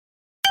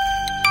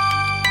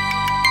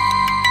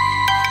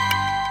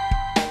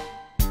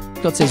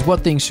Scott says, what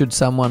things should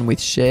someone with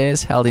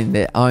shares held in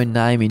their own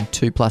name in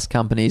 2+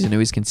 companies and who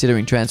is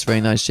considering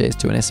transferring those shares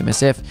to an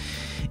SMSF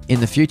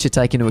in the future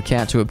take into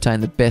account to obtain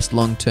the best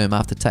long-term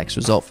after-tax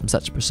result from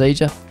such a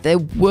procedure? There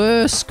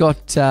were,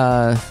 Scott,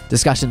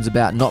 discussions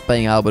about not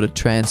being able to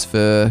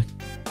transfer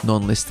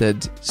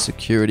non-listed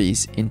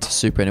securities into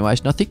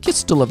superannuation. I think it's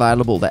still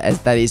available.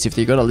 That is, if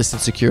you've got a listed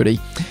security,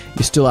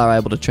 you still are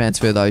able to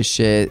transfer those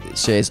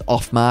shares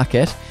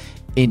off-market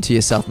into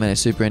your self-managed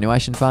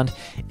superannuation fund.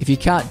 If you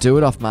can't do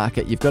it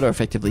off-market, you've got to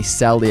effectively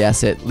sell the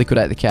asset,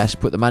 liquidate the cash,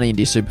 put the money into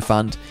your super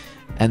fund,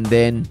 and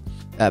then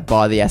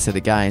buy the asset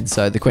again.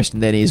 So the question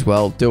then is,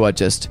 well, do I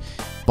just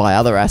buy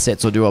other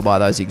assets, or do I buy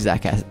those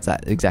exact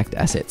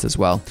assets as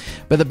well?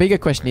 But the bigger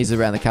question is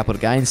around the capital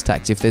gains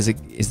tax. If there's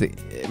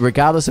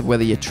regardless of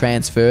whether you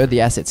transfer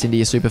the assets into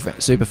your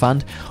super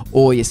fund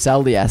or you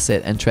sell the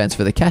asset and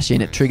transfer the cash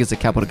in, it triggers a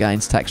capital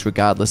gains tax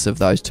regardless of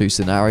those two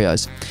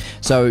scenarios.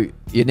 So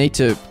you need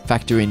to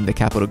factor in the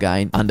capital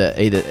gain under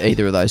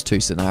either of those two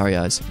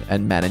scenarios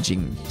and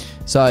managing.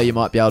 So you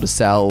might be able to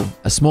sell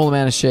a small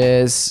amount of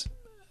shares,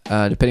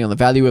 depending on the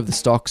value of the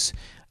stocks,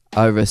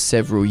 over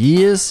several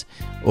years,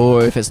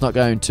 or if it's not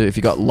going to, if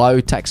you've got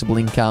low taxable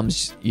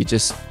incomes, you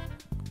just,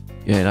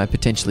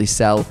 potentially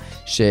sell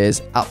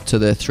shares up to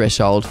the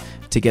threshold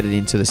to get it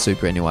into the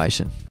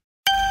superannuation.